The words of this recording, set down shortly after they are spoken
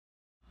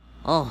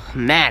Oh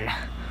man,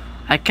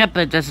 I can't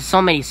believe there's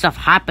so many stuff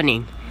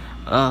happening.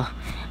 11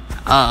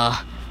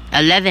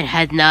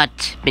 has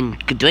not been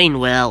doing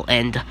well,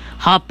 and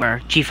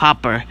Chief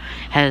Hopper,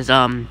 has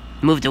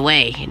moved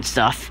away and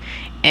stuff.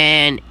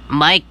 And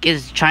Mike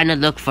is trying to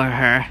look for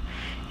her,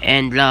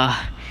 and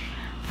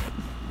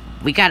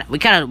we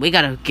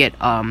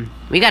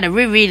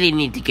really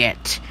need to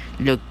get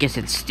Lucas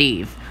and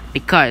Steve,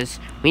 because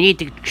we need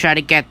to try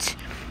to get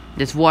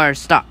this war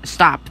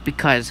stopped,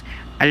 because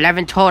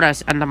 11 told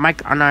us, and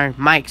on our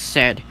mic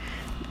said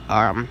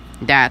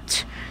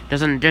that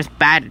there's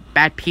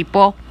bad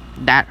people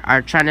that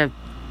are trying to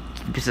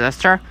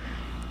possess her,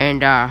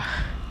 and I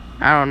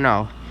don't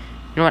know.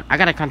 You know what? I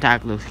gotta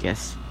contact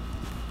Lucas.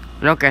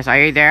 Lucas, are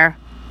you there?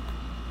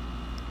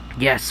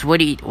 Yes. What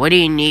do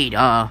you need,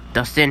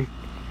 Dustin?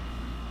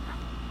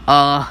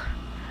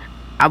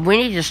 We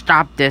need to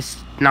stop this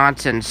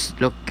nonsense,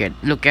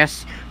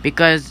 Lucas,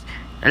 because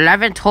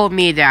 11 told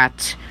me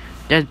that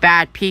there's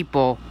bad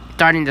people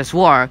starting this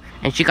war,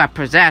 and she got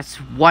possessed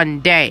one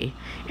day,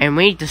 and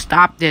we need to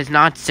stop this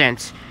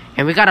nonsense,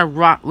 and we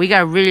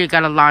really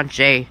gotta launch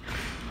a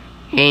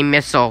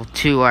missile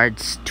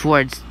towards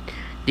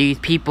these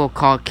people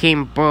called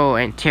Kimbo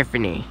and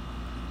Tiffany.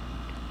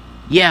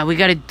 Yeah, we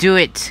gotta do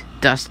it,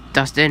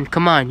 Dustin.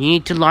 Come on, you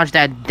need to launch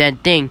that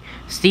thing.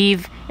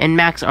 Steve and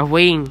Max are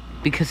waiting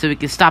because so we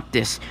can stop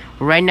this.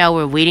 Right now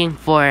we're waiting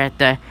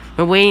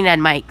at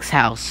Mike's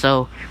house,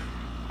 so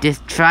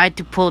just try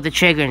to pull the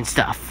trigger and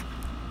stuff.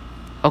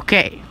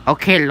 Okay,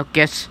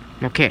 Lucas.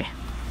 Okay.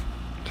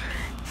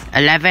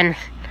 11,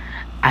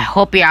 I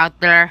hope you're out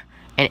there,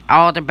 and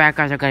all the bad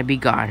guys are gonna be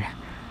gone.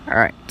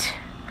 Alright.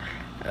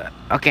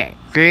 Okay,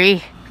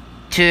 3,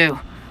 2,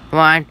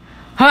 1,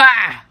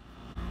 ha!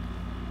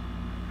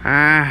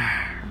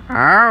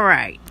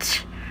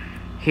 Alright.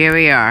 Here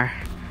we are.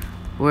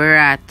 We're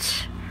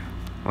at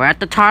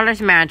the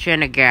Tyler's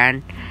mansion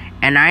again,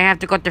 and I have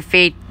to go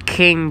defeat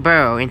King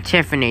Boo and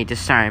Tiffany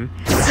this time.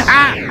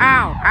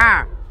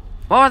 Ow!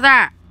 What was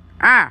that?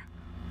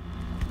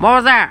 What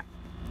was that?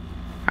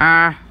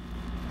 I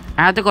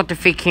have to go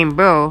defeat King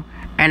Boo,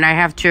 and I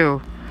have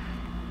to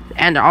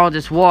end all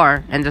this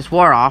war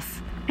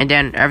off, and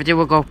then everything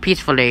will go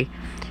peacefully.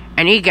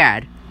 And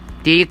Egad,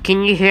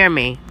 can you hear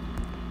me?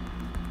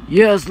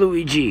 Yes,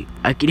 Luigi,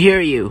 I can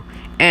hear you.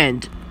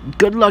 And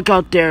good luck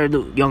out there,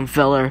 young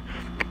feller,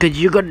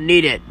 because you're gonna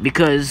need it,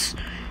 because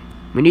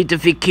we need to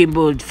defeat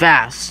Kimbo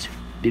fast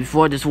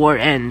before this war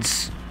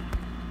ends.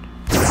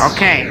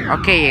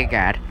 Okay,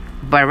 Egad.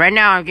 But right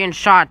now I'm getting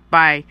shot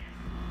by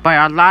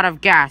a lot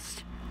of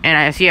gas, and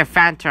I see a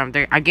phantom.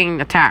 I'm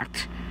getting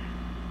attacked.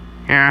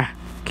 Can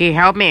you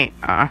help me?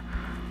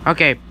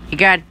 Okay,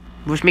 Egad,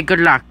 wish me good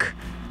luck.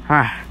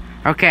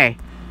 Okay,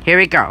 here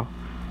we go.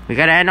 We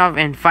gotta end off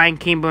and find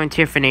Kimbo and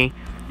Tiffany,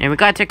 and we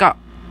gotta take a...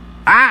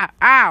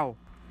 Ow!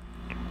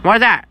 What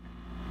is that?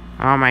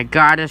 Oh my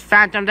god, there's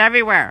phantoms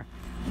everywhere.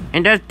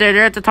 And there's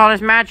the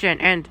tallest mansion,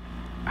 and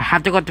I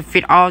have to go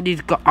defeat all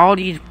these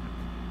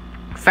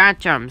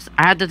phantoms.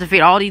 I have to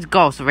defeat all these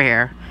ghosts over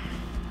here.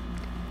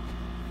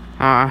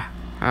 I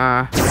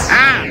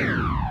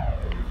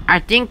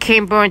think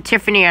Kimbo and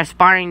Tiffany are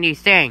spawning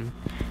these things.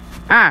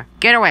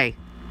 Get away.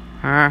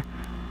 No.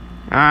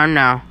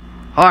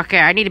 Okay,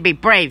 I need to be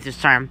brave this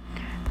time.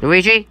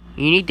 Luigi,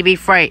 you need to be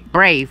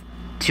brave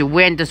to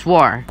win this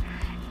war.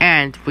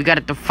 And we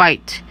gotta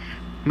fight.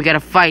 We gotta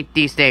fight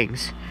these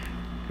things.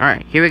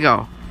 Alright, here we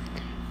go.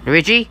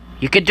 Luigi,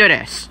 you can do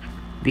this.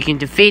 We can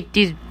defeat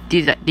these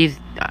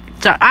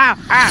no.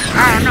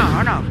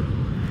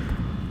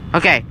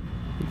 Okay.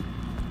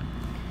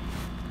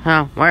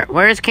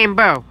 Where's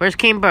Kimbo? Where's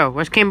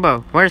Kimbo?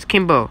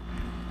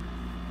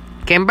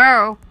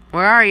 Kimbo,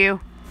 where are you?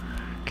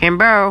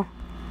 Kimbo?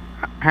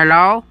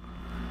 Hello?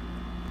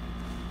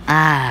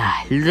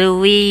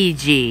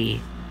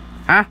 Luigi.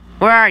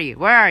 Where are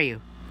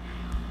you?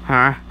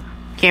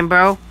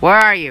 Kimbo, where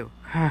are you?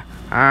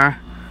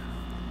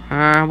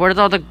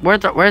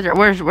 Where's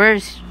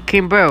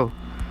Kimbo?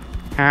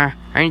 I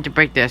need to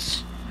break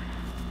this.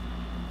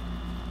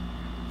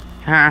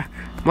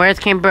 Where's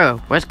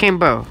Kimbo?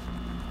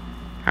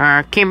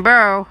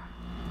 Kimbo?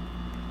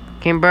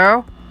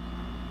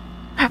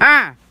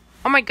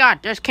 Oh my god,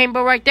 there's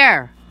Kimbo right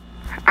there.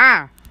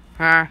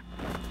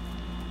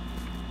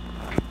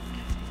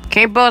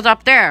 Kimbo's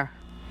up there.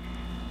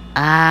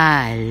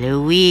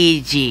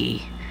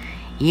 Luigi.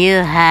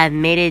 You have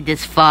made it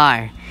this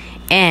far,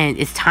 and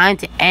it's time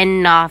to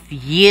end off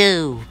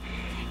you.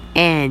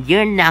 And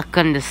you're not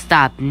gonna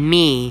stop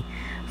me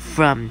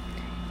from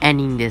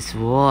ending this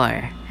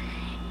war.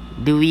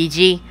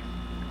 Luigi,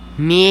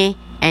 me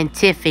and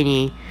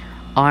Tiffany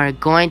are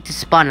going to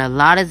spawn a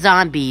lot of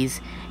zombies,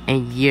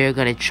 and you're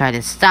gonna try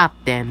to stop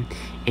them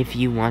if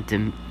you want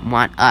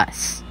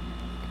us.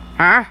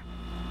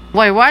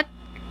 Wait, what?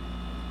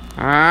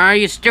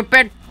 You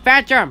stupid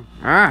phantom!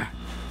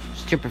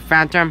 Stupid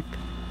phantom.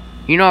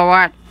 You know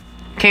what?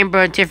 Kimbo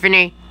and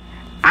Tiffany,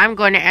 I'm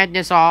going to end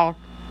this all,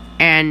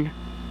 and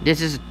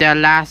this is the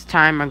last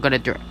time I'm going to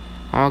do it.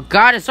 Oh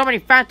god, there's so many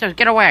phantoms,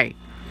 get away!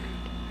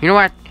 You know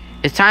what?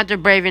 It's time to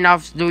brave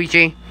enough,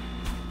 Luigi.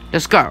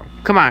 Let's go.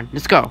 Come on,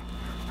 let's go.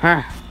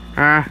 Where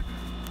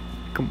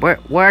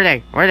are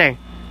they? Where are they?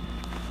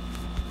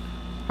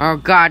 Oh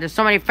God, there's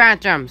so many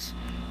phantoms.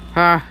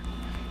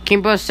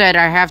 Kimbo said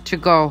I have to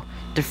go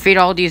defeat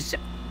all these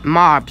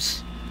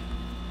mobs.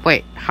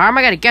 Wait, how am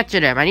I gonna get to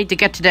them? I need to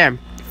get to them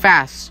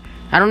fast.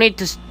 I don't need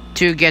to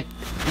get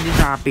these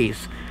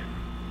zombies.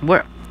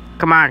 Where?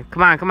 Come on.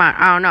 I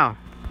don't know.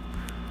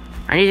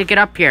 I need to get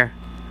up here.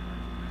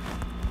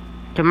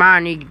 Come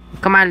on,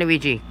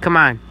 Luigi. Come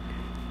on.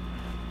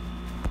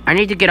 I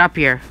need to get up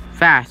here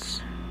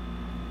fast.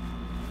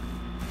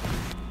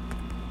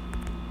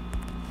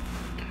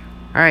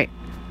 Alright.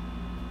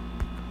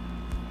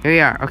 Here we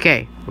are.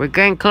 Okay. We're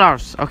getting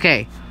close.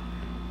 Okay.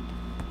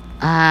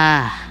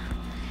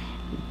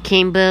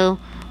 Kimbo,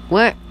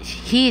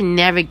 he's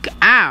never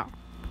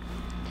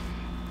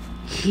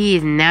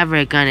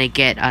gonna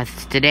get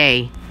us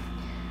today.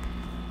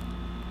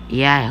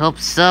 Yeah, I hope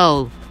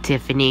so,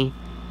 Tiffany.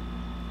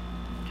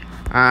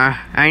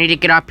 I need to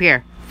get up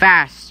here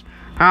fast.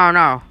 Oh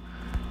no.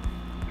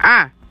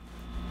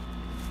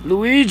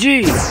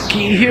 Luigi, can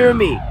you hear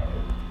me?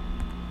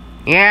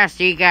 Yes,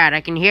 God,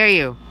 I can hear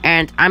you.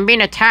 And I'm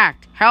being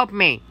attacked. Help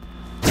me.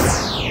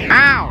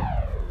 Ow!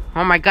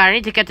 Oh my God, I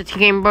need to get to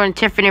Kimbo and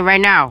Tiffany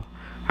right now.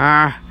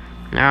 No.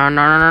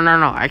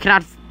 I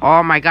cannot.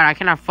 Oh my God, I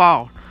cannot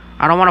fall.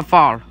 I don't want to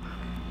fall.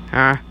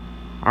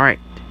 Alright.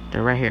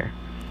 They're right here.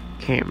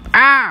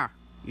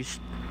 You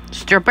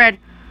stupid.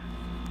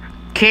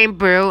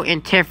 Kimbo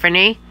and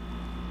Tiffany.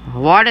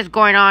 What is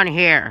going on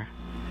here?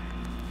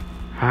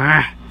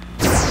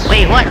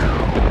 Wait, what?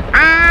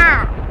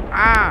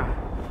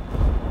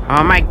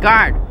 Oh my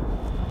God.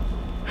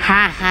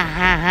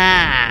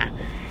 Ha.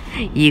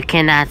 You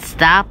cannot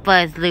stop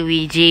us,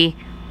 Luigi.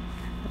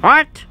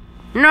 What?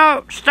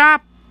 No,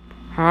 stop.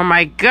 Oh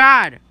my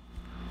God.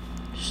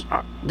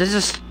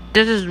 This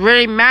is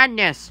really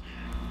madness.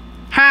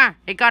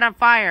 It got on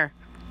fire.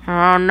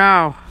 Oh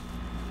no.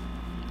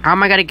 How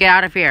am I gonna get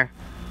out of here?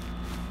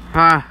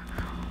 Oh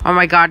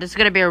my God, this is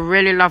gonna be a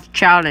really tough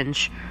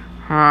challenge.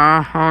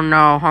 Oh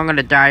no, I'm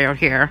gonna die out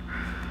here.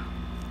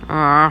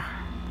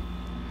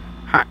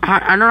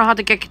 I don't know how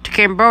to get to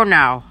Kimbo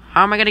now.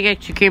 How am I gonna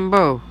get to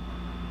Kimbo?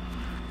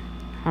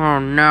 Oh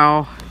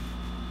no.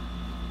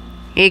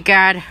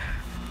 Egad,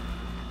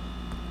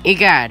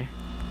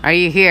 are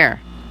you here?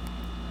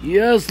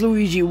 Yes,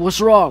 Luigi, what's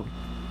wrong?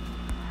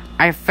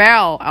 I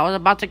fell. I was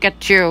about to get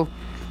to,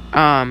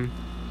 I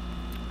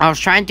was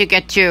trying to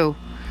get to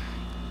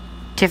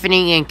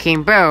Tiffany and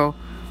Kimbo,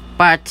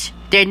 but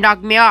they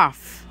knocked me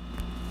off.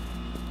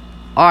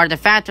 Or the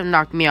phantom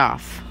knocked me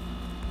off.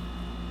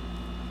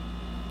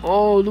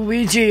 Oh,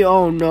 Luigi,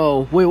 oh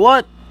no. Wait,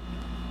 what?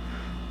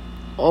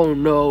 Oh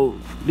no,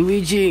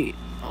 Luigi.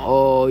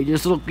 Oh, you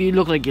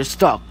look like you're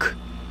stuck.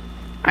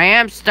 I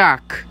am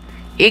stuck.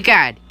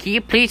 Egad, can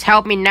you please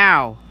help me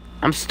now?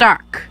 I'm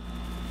stuck.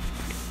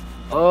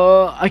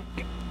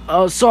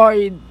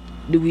 Sorry,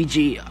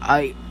 Luigi.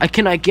 I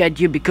cannot get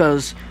you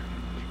because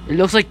it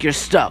looks like you're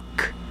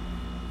stuck.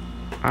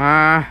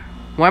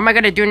 What am I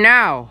gonna do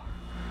now?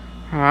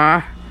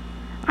 I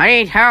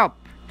need help.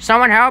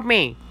 Someone help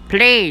me,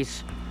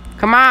 please.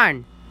 Come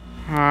on.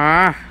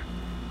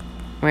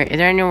 Wait, is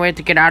there any way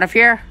to get out of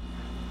here?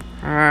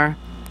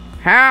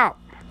 Help!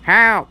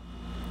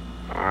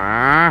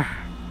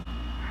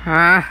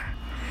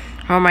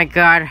 Oh my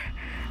God.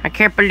 I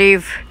can't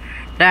believe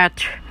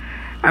that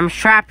I'm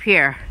trapped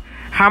here.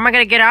 How am I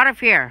gonna get out of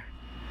here?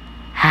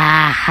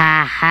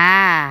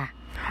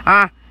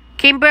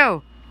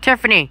 Kimbo,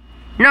 Tiffany.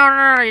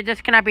 No,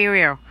 this cannot be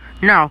real.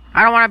 No,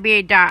 I don't want to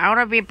be I want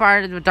to be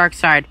part of the dark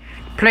side.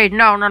 Please,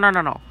 no.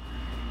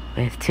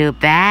 It's too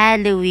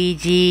bad,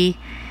 Luigi.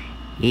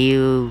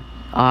 You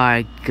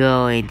are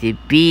going to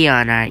be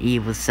on our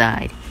evil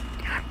side.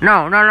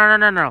 No.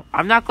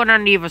 I'm not going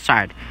on the evil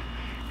side.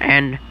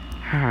 And,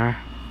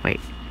 wait.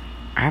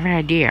 I have an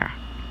idea.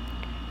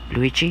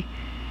 Luigi,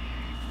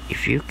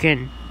 if you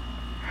can...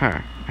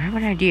 I have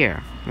an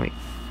idea. Wait,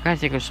 I gotta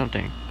think of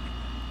something.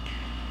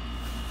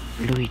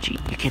 Luigi,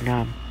 you can,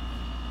 I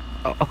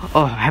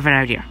have an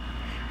idea.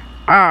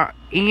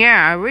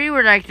 Yeah, I really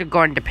would like to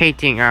go into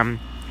painting,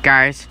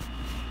 guys.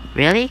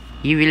 Really?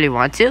 You really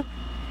want to?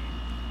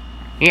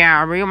 Yeah,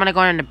 I really want to go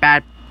on the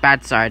bad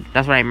side.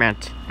 That's what I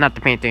meant. Not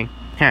the painting.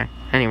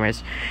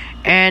 Anyways.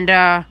 And,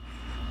 I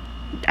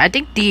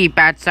think the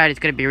bad side is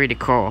gonna be really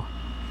cool.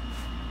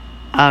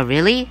 Oh,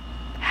 really?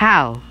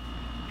 How?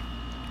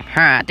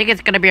 I think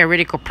it's gonna be a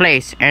really cool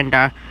place. And,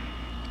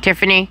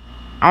 Tiffany,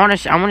 I wanna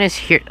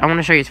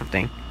show you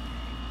something.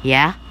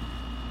 Yeah?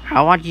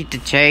 I want you to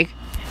take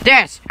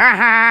this.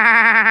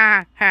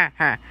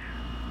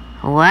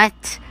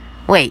 What?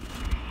 Wait,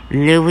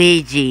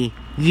 Luigi,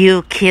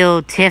 you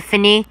killed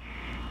Tiffany?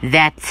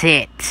 That's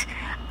it.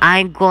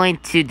 I'm going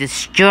to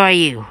destroy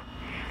you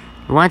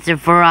once and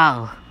for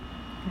all.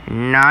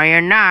 No,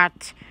 you're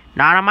not.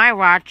 Not on my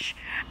watch.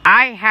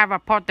 I have a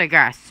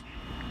poltergeist.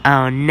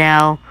 Oh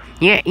no.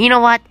 You know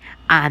what?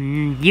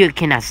 You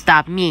cannot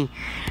stop me,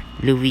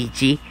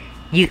 Luigi.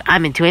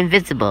 I'm into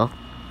invisible.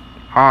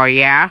 Oh,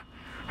 yeah?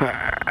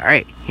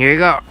 Alright, here you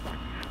go.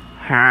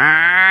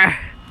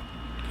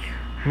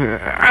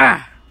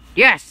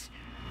 Yes!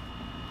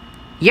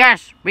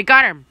 Yes! We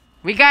got him!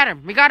 We got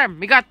him! We got him!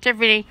 We got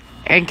Tiffany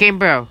and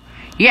Kimbo.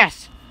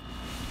 Yes!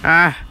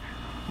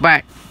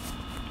 But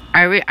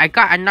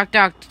I knocked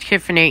out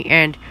Tiffany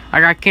and I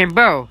got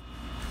Kimbo.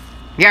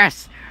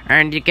 Yes!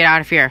 I need to get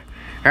out of here.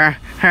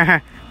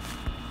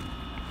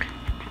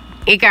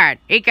 Egad!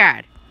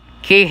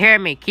 Can you hear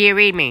me? Can you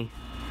read me?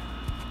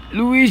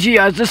 Luigi,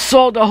 I just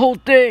saw the whole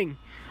thing.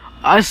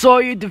 I saw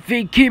you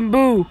defeat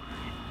Kimbo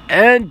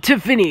and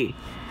Tiffany.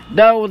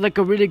 That was like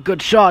a really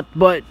good shot,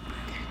 but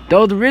that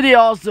was really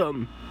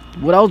awesome.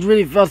 Well, I was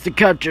really fast to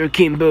capture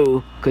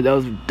Kimbo, because that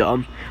was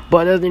dumb.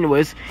 But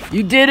anyways,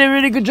 you did a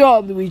really good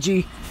job,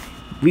 Luigi.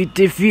 We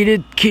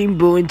defeated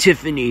Kimbo and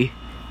Tiffany.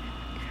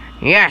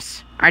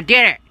 Yes, I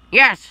did it.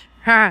 Yes.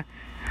 Oh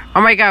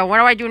my god, what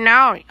do I do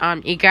now,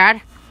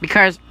 Egad?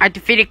 Because I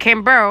defeated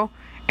Kimbo,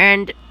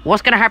 and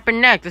what's gonna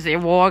happen next? Is the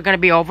war gonna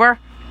be over?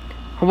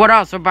 What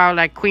else about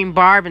like Queen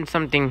Barb and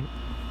something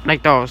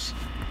like those?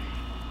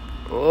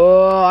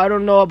 I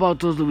don't know about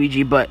those,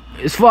 Luigi, but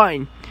it's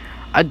fine.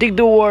 I think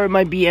the war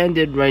might be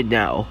ended right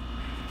now.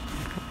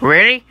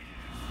 Really?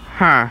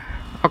 Huh.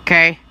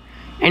 Okay.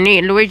 And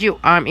Luigi,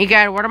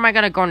 Egad, where am I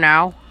gonna go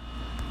now?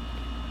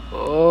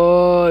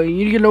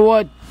 You know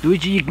what?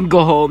 Luigi, you can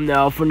go home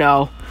now for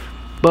now.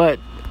 But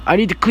I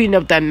need to clean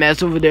up that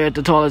mess over there at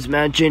the tallest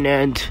mansion,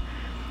 and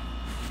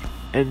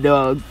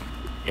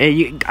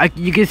you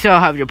can still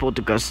have your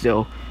poltergeist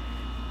still.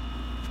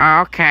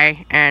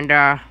 Okay. And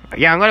yeah,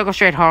 I'm gonna go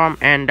straight home.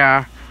 And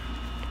that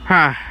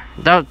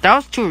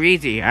was too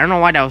easy. I don't know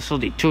why that was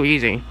too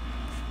easy.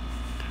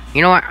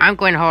 You know what? I'm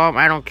going home.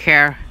 I don't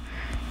care.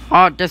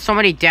 Oh, there's so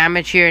many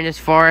damage here in this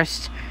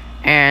forest,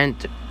 and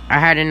I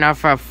had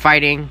enough of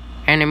fighting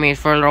enemies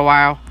for a little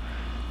while.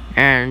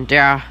 And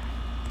yeah.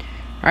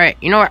 Alright,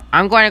 you know what?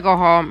 I'm going to go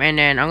home, and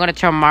then I'm going to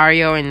tell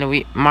Mario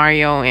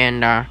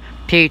and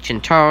Peach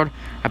and Toad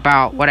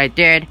about what I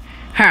did.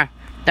 That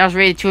was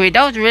really too easy.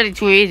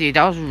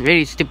 That was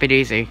really stupid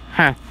easy.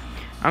 I'm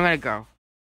going to go.